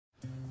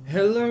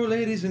Hello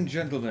ladies and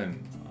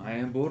gentlemen, I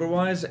am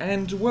BorderWise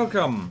and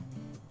welcome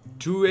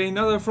to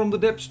another From the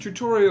Depths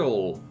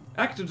tutorial,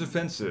 Active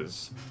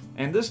Defenses,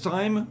 and this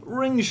time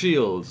ring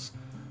shields.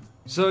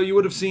 So you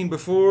would have seen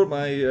before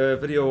my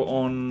video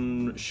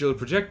on shield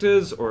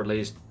projectors, or at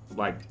least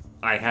like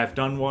I have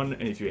done one,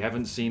 and if you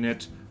haven't seen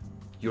it,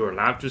 you're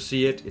allowed to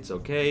see it, it's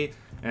okay,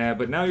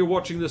 but now you're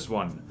watching this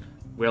one.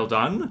 Well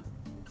done.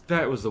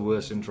 That was the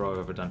worst intro I've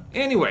ever done.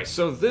 Anyway,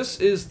 so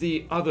this is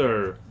the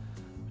other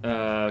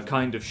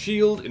kind of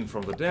shield in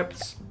From the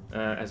Depths,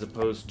 as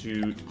opposed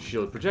to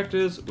shield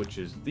projectors, which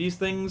is these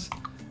things.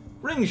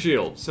 Ring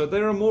shield. So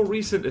they're a more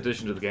recent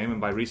addition to the game,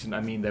 and by recent I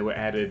mean they were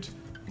added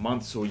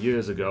months or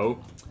years ago,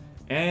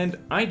 and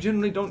I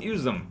generally don't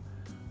use them.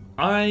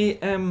 I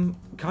am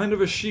kind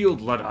of a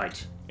shield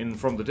Luddite in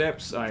From the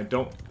Depths. I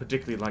don't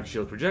particularly like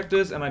shield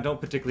projectors, and I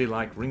don't particularly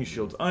like ring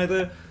shields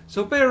either,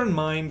 so bear in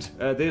mind,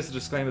 there's the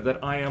disclaimer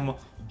that I am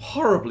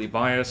horribly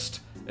biased,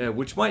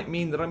 which might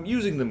mean that I'm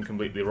using them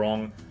completely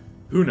wrong.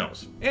 Who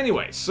knows?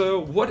 Anyway, so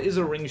what is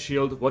a ring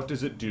shield? What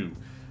does it do?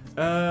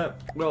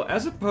 Well,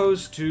 as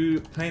opposed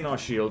to planar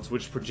shields,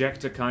 which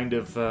project a kind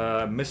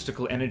of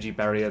mystical energy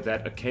barrier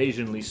that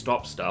occasionally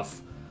stops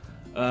stuff,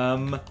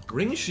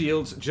 ring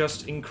shields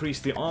just increase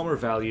the armor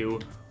value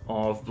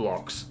of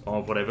blocks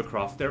of whatever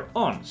craft they're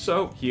on.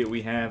 So here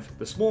we have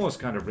the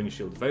smallest kind of ring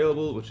shield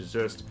available, which is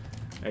just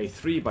a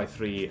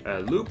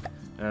 3x3 loop,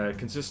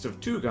 consists of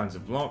two kinds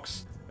of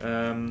blocks.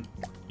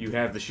 You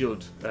have the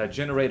shield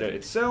generator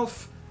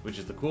itself, which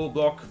is the core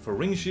block for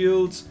ring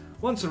shields.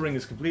 Once a ring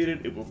is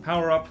completed, it will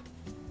power up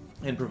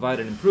and provide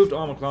an improved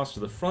armor class to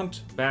the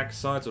front, back,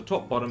 sides, or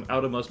top, bottom,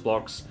 outermost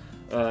blocks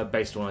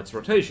based on its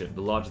rotation.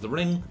 The larger the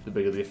ring, the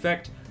bigger the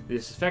effect.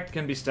 This effect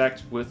can be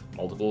stacked with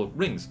multiple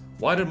rings.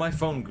 Why did my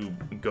phone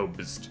go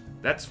bzzzt?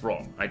 That's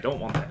wrong. I don't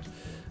want that.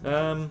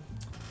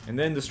 And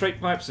then the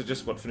straight pipes are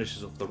just what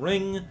finishes off the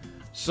ring.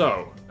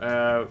 So,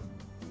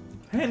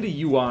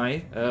 handy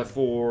UI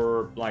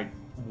for like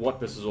what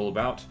this is all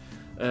about.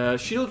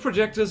 Shield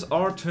projectors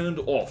are turned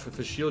off if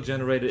a shield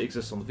generator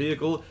exists on the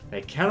vehicle.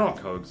 They cannot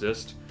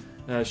coexist.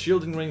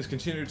 Shielding rings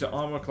continue to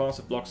armor class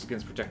it blocks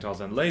against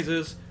projectiles and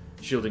lasers.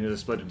 Shielding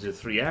is split into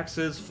three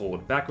axes: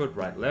 forward, backward,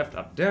 right, left,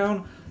 up,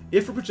 down.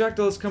 If a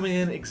projectile is coming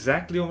in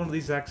exactly on one of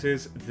these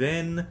axes,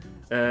 then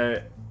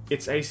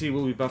its AC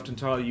will be buffed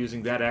entirely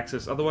using that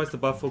axis. Otherwise, the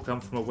buff will come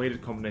from a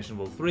weighted combination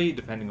of all three,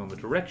 depending on the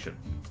direction.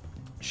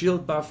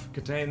 Shield buff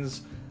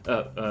depends on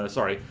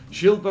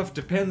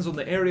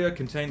the area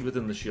contained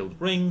within the shield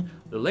ring.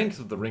 The length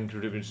of the ring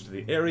contributes to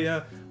the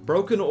area.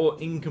 Broken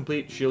or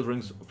incomplete shield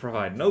rings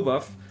provide no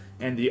buff,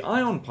 and the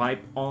ion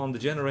pipe on the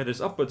generator's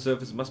upward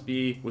surface must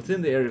be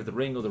within the area of the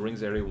ring, or the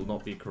ring's area will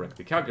not be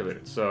correctly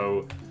calculated.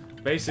 So,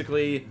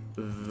 basically,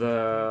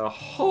 the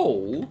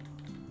hole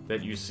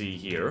that you see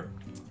here,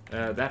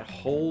 that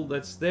hole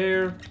that's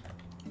there,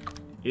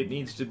 it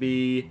needs to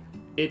be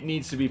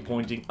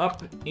pointing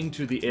up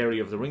into the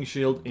area of the ring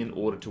shield in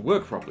order to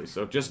work properly.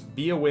 So just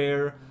be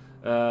aware,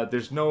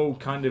 there's no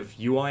kind of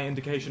UI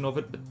indication of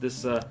it, but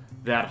this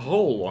that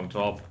hole on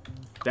top,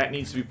 that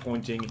needs to be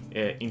pointing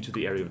into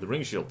the area of the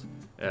ring shield,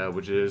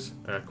 which is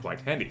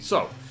quite handy.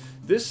 So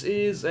this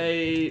is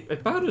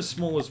about as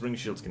small as ring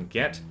shields can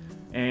get,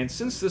 and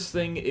since this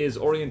thing is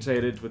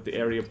orientated with the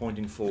area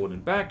pointing forward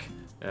and back,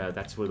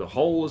 that's where the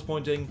hole is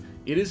pointing,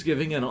 it is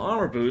giving an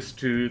armor boost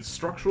to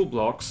structural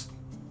blocks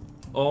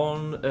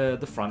on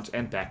the front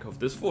and back of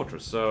this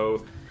fortress.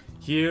 So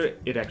here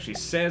it actually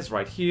says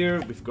right here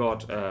we've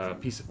got a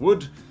piece of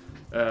wood,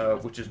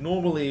 which is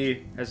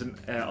normally has an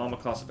armor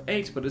class of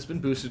 8, but it's been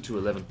boosted to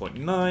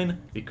 11.9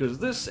 because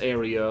this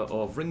area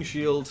of ring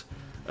shield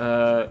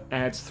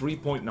adds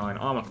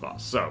 3.9 armor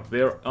class. So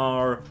there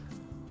are,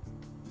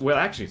 well,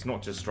 actually it's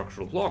not just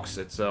structural blocks,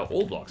 it's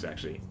all blocks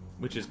actually,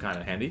 which is kind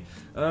of handy.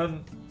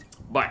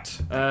 But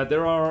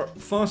there are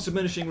fast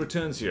diminishing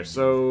returns here.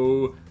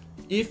 So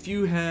if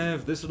you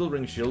have this little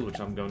ring shield, which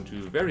I'm going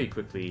to very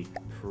quickly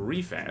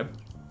prefab,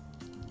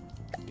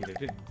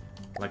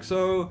 like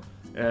so,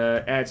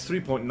 adds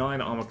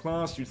 3.9 armor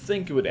class. You'd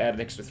think it would add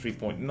an extra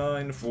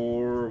 3.9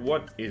 for,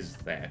 what is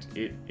that?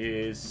 It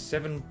is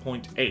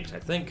 7.8, I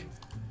think.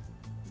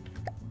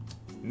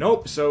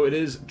 Nope, so it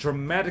is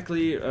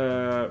dramatically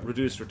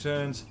reduced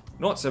returns.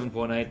 Not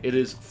 7.8, it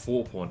is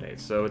 4.8.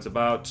 So it's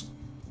about,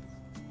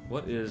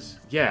 what is,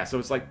 yeah, so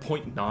it's like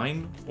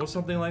 0.9 or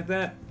something like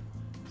that.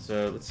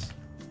 So let's,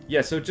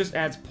 yeah, so it just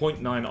adds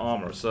 0.9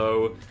 armor.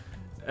 So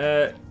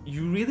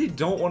you really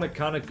don't want to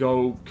kind of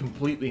go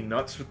completely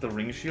nuts with the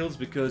ring shields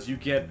because you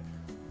get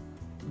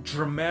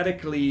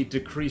dramatically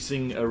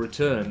decreasing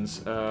returns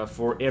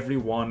for every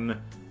one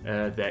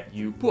that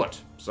you put.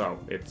 So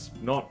it's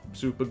not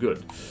super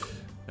good.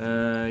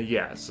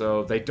 Yeah,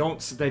 so they don't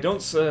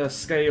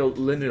scale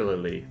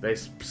linearly. They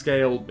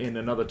scale in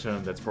another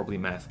term that's probably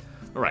math.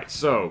 Alright,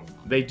 so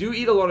they do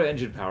eat a lot of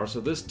engine power, so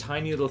this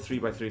tiny little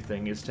 3x3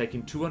 thing is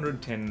taking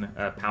 210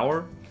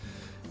 power.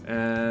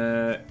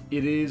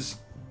 It is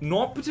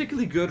not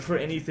particularly good for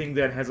anything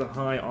that has a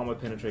high armor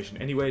penetration.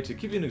 Anyway, to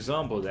give you an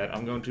example of that,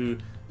 I'm going to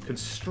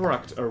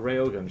construct a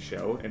railgun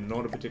shell, and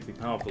not a particularly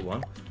powerful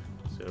one.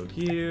 So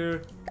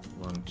here,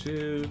 1,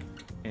 2,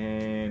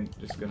 and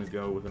just gonna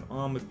go with an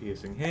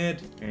armor-piercing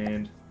head,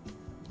 and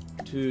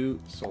 2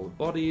 solid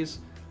bodies.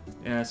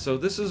 So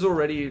this is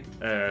already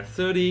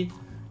 30,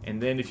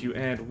 and then if you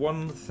add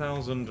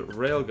 1,000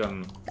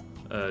 railgun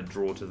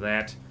draw to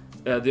that,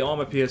 the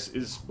armor pierce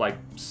is like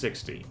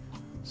 60.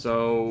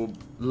 So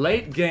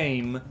late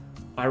game,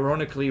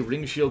 ironically,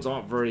 ring shields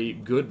aren't very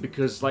good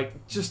because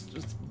like just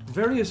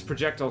various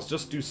projectiles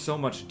just do so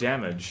much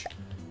damage.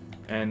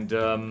 And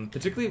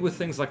particularly with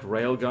things like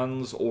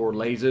railguns or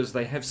lasers,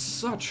 they have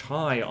such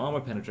high armor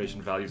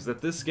penetration values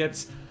that this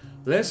gets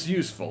less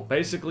useful.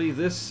 Basically,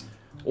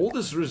 all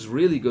this is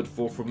really good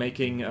for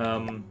making,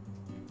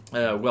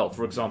 well,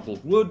 for example,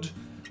 wood.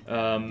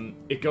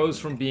 It goes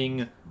from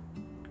being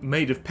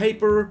made of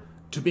paper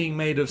to being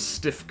made of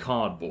stiff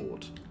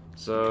cardboard.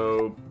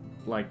 So,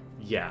 like,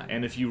 yeah.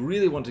 And if you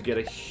really want to get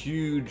a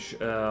huge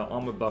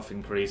armor buff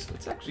increase,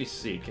 let's actually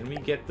see. Can we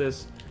get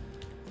this?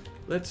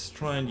 Let's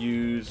try and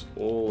use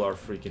all our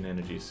freaking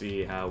energy.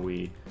 See how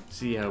we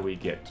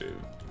get to.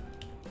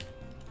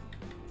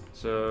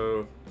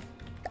 So,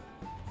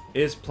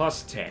 is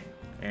plus 10.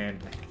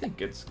 And I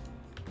think it's,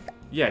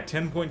 yeah,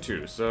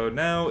 10.2. So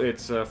now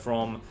it's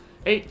from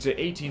 8 to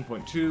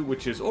 18.2,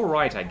 which is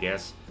alright, I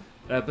guess.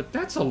 But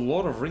that's a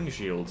lot of ring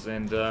shields,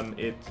 and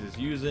it is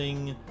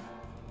using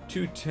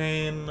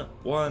 210,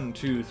 1,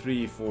 2,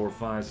 3, 4,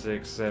 5,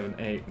 6, 7,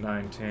 8,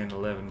 9, 10,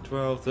 11,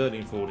 12,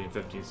 13, 14,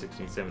 15,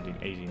 16, 17,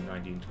 18,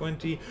 19,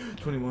 20,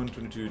 21,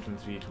 22,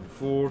 23,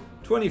 24,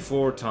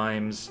 24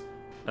 times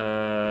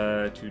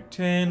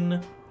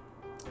 210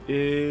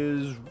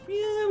 is,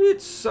 yeah,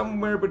 it's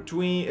somewhere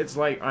between, it's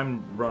like,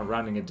 I'm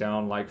rounding it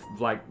down, like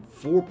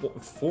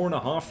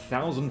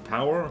 4,500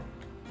 power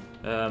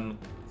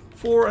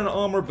for an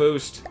armor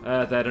boost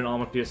that an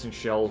armor-piercing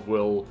shell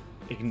will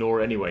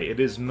ignore anyway. It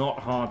is not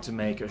hard to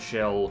make a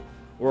shell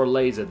or a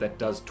laser that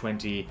does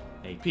 20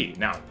 AP.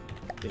 Now,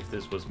 if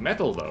this was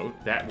metal though,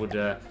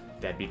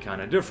 that'd be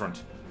kind of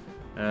different.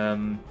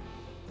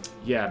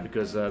 Yeah,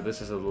 because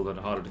this is a little bit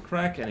harder to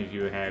crack, and if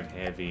you have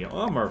heavy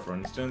armor, for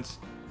instance,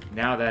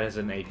 now that has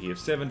an AP of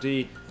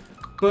 70.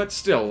 But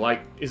still,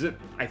 like,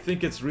 I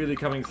think it's really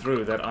coming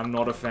through that I'm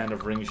not a fan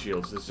of ring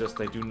shields. It's just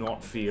they do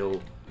not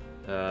feel,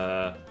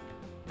 well,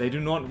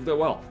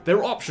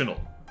 they're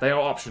optional. They are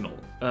optional.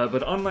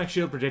 But unlike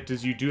shield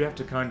projectors, you do have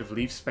to kind of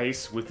leave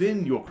space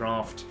within your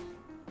craft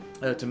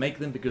to make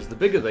them, because the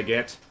bigger they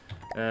get,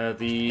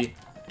 the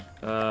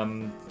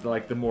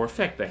more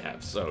effect they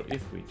have. So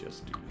if we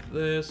just do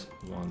this,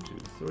 1, 2,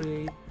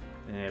 3,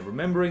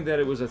 remembering that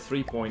it was a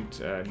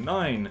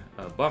 3.9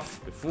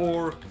 buff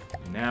before,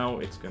 now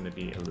it's going to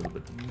be a little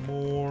bit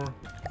more.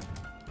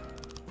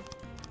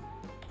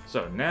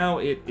 So now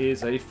it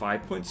is a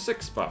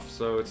 5.6 buff,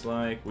 so it's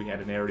like we had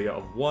an area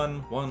of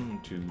 1,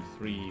 2,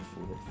 3,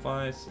 4,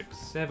 5, 6,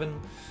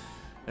 7.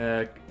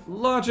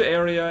 Larger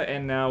area,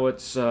 and now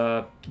it's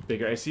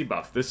bigger AC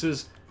buff. This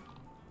is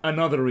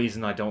another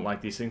reason I don't like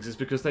these things, is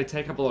because they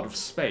take up a lot of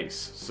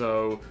space.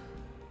 So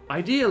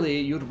ideally,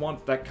 you'd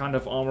want that kind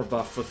of armor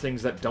buff for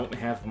things that don't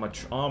have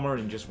much armor,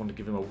 and you just want to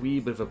give them a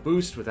wee bit of a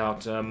boost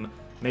without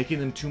making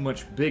them too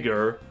much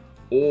bigger,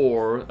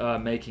 or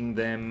making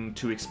them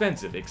too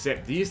expensive.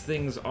 Except these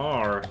things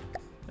are,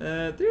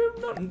 they're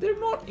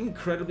not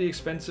incredibly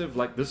expensive.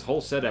 Like this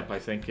whole setup, I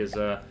think, is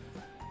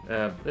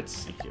let's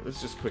see here. Let's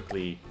just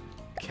quickly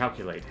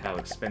calculate how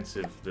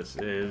expensive this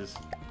is.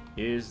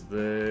 Is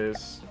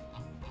this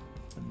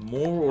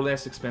more or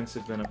less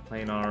expensive than a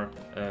planar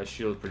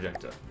shield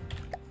projector?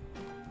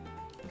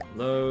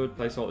 Load,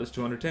 placeholder is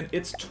 210.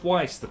 It's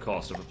twice the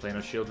cost of a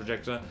planar shield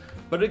projector,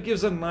 but it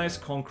gives a nice,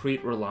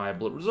 concrete,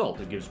 reliable result.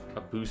 It gives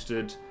a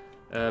boosted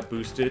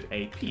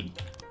AP,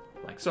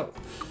 like so.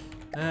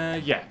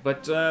 Yeah,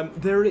 but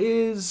there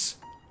is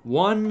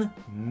one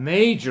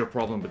major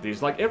problem with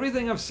these. Like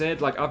everything I've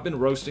said, like I've been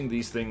roasting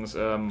these things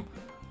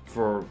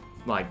for,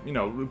 like, you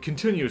know,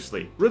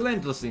 continuously,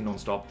 relentlessly,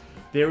 non-stop.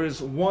 There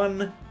is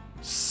one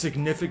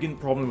significant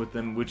problem with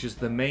them, which is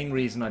the main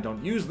reason I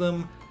don't use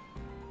them,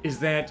 is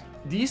that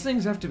these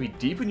things have to be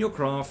deep in your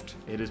craft.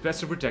 It is best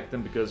to protect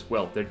them because,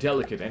 well, they're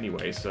delicate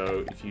anyway.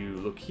 So if you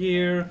look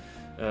here,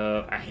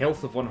 a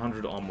health of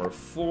 100, armor of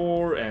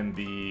 4, and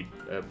the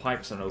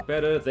pipes are no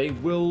better. They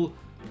will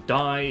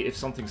die if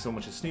something so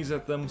much as sneezes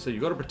at them, so you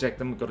gotta protect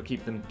them, gotta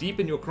keep them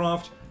deep in your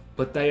craft,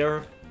 but they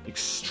are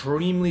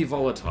extremely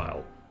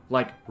volatile.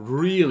 Like,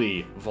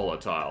 really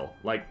volatile.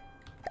 Like,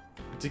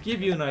 to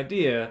give you an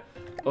idea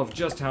of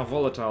just how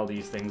volatile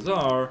these things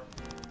are,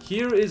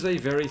 here is a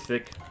very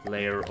thick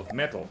layer of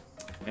metal,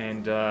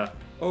 and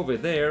over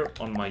there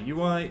on my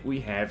UI we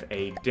have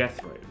a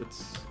death ray.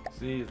 Let's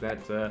see if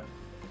that.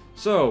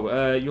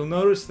 So you'll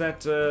notice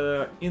that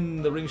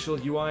in the ring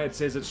shield UI it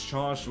says it's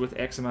charged with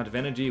X amount of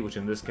energy, which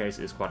in this case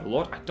is quite a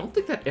lot. I don't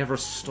think that ever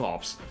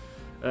stops.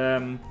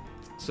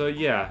 So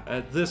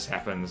yeah, this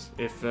happens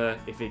if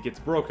it gets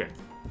broken.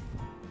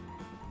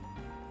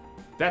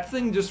 That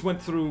thing just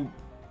went through...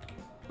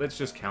 Let's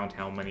just count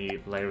how many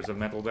layers of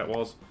metal that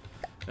was.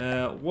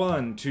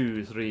 1,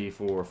 2, 3,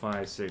 4,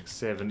 5, 6,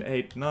 7,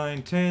 8,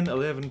 9, 10,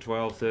 11,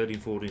 12, 13,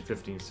 14,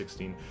 15,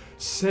 16,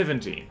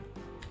 17.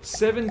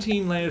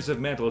 17 layers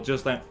of metal,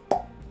 just like...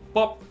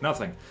 Pop!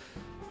 Nothing.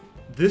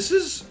 This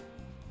is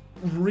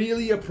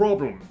really a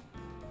problem.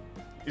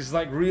 It's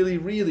like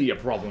really a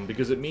problem,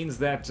 because it means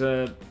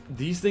that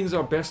these things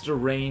are best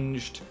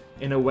arranged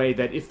in a way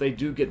that if they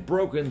do get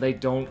broken, they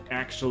don't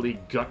actually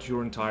gut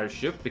your entire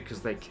ship, because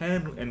they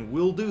can and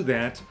will do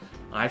that.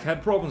 I've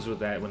had problems with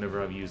that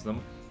whenever I've used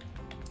them.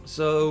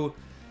 So,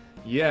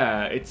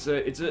 yeah, it's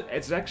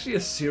actually a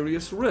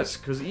serious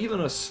risk, because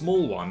even a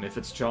small one, if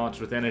it's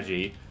charged with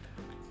energy,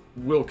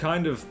 will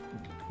kind of,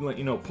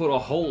 you know, put a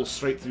hole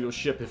straight through your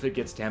ship if it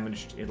gets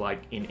damaged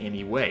in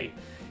any way.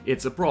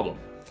 It's a problem.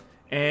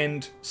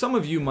 And some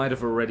of you might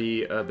have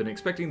already been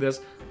expecting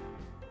this,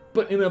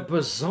 but in a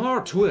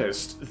bizarre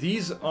twist,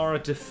 these are a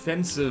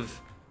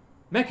defensive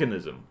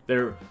mechanism.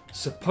 They're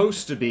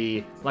supposed to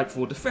be, like,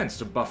 for defense,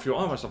 to buff your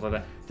armor, stuff like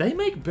that. They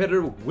make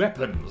better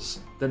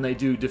weapons than they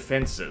do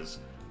defenses,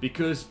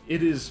 because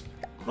it is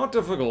not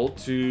difficult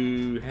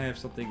to have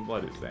something...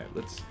 What is that?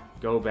 Let's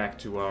go back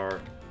to our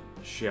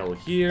shell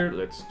here.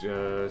 Let's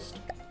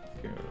just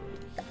go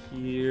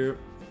here.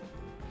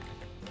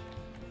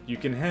 You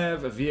can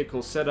have a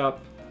vehicle set up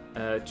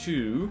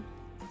to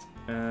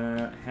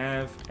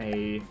have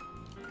a,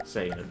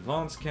 say, an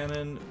advanced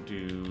cannon,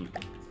 do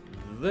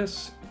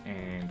this,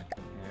 and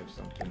have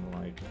something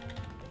like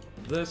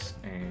this,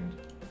 and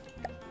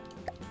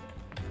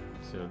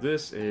so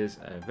this is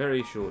a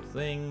very short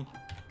thing.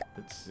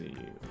 Let's see,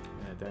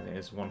 that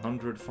is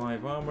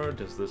 105 armor.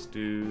 Does this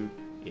do?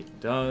 It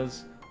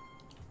does.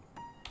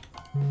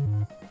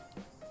 You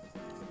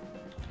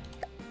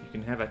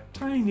can have a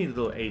tiny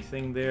little A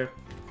thing there,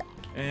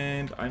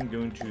 and I'm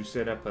going to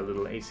set up a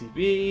little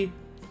ACB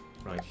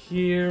right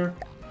here,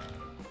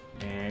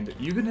 and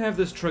you can have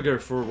this trigger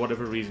for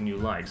whatever reason you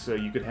like. So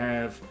you could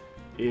have,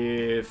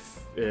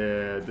 if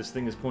this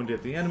thing is pointed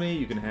at the enemy,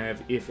 you can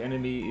have if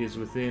enemy is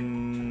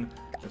within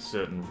a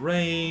certain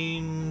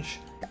range,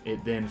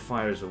 it then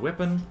fires a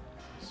weapon.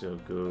 So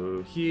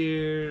go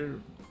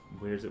here,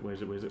 where is it,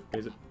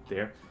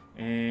 there,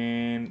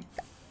 and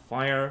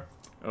fire.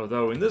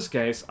 Although in this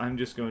case, I'm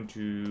just going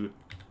to,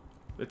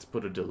 let's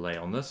put a delay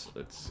on this.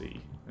 Let's see,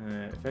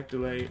 effect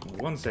delay,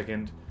 1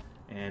 second.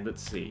 And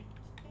let's see,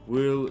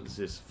 will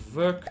this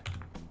work?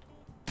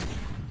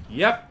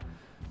 Yep.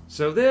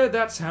 So there,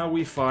 that's how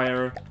we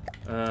fire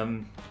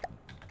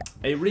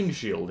a ring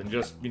shield, and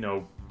just, you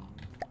know,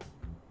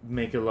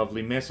 make a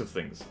lovely mess of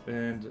things.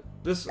 And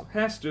this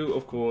has to,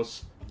 of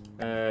course,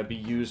 be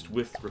used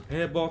with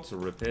repair bots or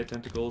repair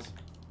tentacles.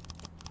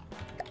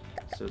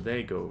 So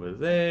they go over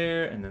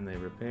there, and then they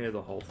repair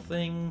the whole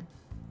thing.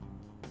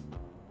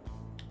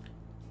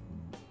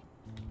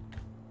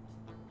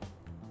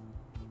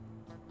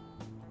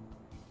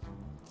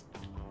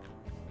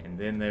 And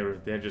then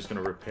they're just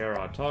going to repair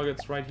our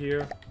targets right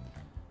here.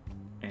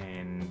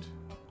 And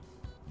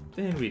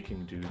then we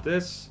can do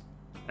this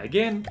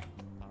again.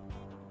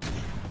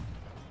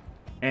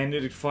 And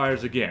it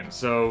fires again.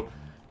 So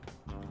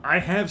I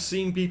have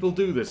seen people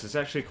do this. It's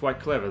actually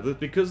quite clever,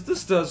 because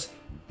this does,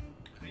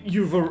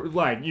 you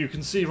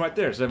can see right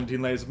there,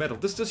 17 layers of metal.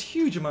 This does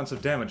huge amounts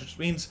of damage, which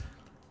means,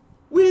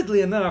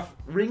 weirdly enough,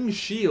 ring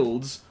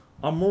shields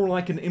are more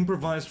like an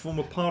improvised form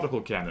of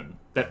particle cannon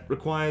that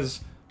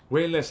requires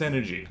way less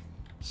energy.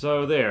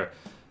 So there.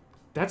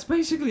 That's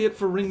basically it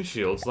for ring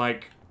shields.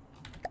 Like,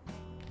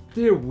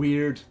 they're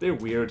weird. They're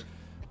weird.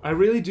 I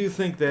really do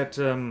think that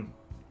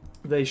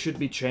they should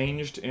be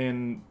changed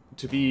and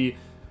to be,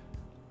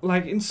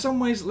 like, in some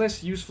ways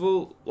less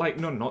useful. Like,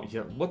 no, not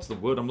yet. What's the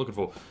word I'm looking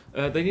for?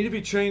 They need to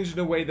be changed in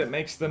a way that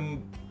makes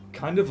them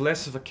kind of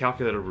less of a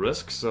calculated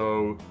risk.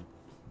 So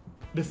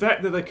the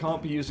fact that they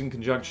can't be used in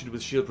conjunction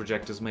with shield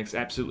projectors makes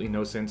absolutely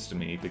no sense to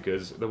me,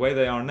 because the way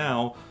they are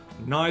now,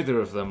 neither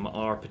of them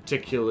are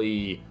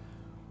particularly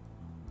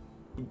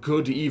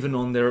good even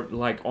on their,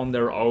 on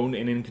their own,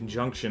 and in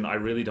conjunction I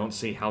really don't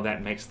see how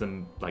that makes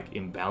them, like,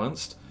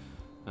 imbalanced.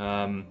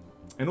 And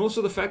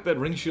also the fact that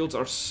ring shields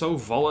are so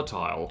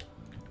volatile,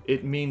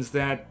 it means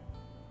that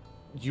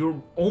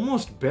you're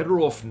almost better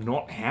off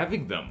not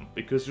having them,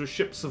 because your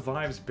ship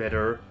survives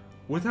better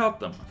without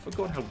them. I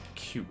forgot how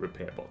cute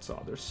repair bots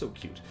are. They're so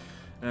cute.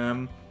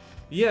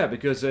 Yeah,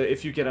 because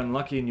if you get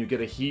unlucky and you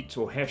get a heat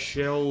or hash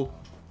shell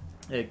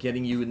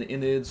getting you in the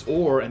innards,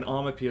 or an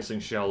armor-piercing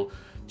shell,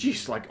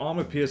 geez, like,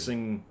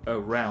 armor-piercing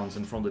rounds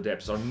in From the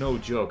Depths are no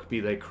joke, be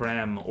they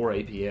cram or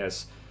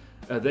APS.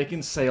 They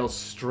can sail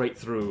straight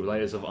through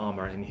layers of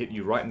armor and hit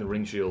you right in the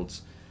ring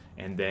shields,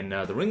 and then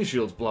the ring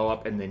shields blow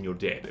up and then you're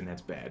dead, and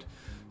that's bad.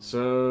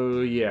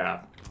 So,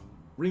 yeah.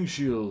 Ring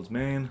shields,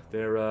 man,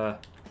 they're a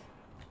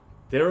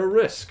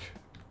risk.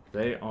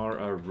 They are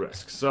a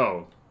risk.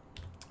 So,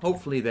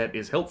 hopefully that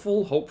is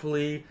helpful.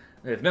 Hopefully,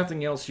 if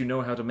nothing else, you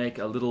know how to make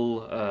a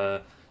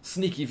little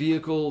sneaky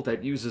vehicle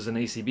that uses an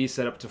ACB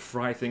setup to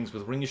fry things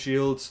with ring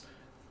shields.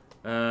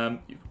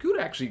 You could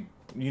actually,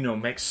 you know,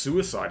 make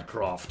suicide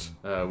craft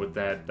with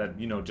that,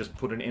 you know, just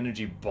put an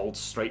energy bolt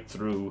straight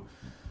through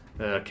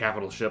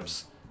capital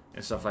ships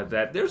and stuff like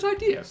that. There's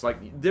ideas,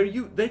 like,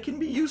 they can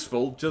be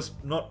useful,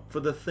 just not for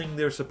the thing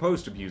they're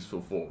supposed to be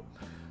useful for.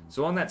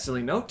 So on that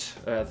silly note,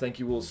 thank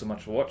you all so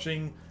much for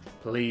watching.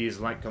 Please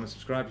like, comment,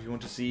 subscribe if you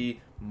want to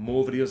see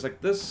more videos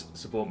like this.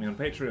 Support me on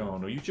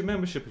Patreon or YouTube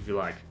membership if you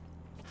like.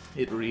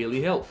 It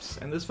really helps,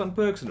 and there's fun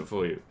perks in it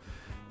for you.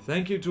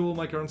 Thank you to all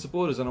my current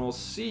supporters, and I will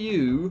see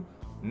you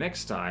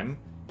next time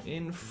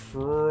in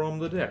From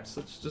the Depths.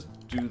 Let's just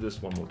do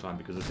this one more time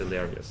because it's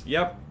hilarious.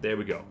 Yep, there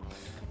we go.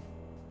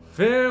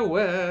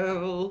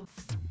 Farewell!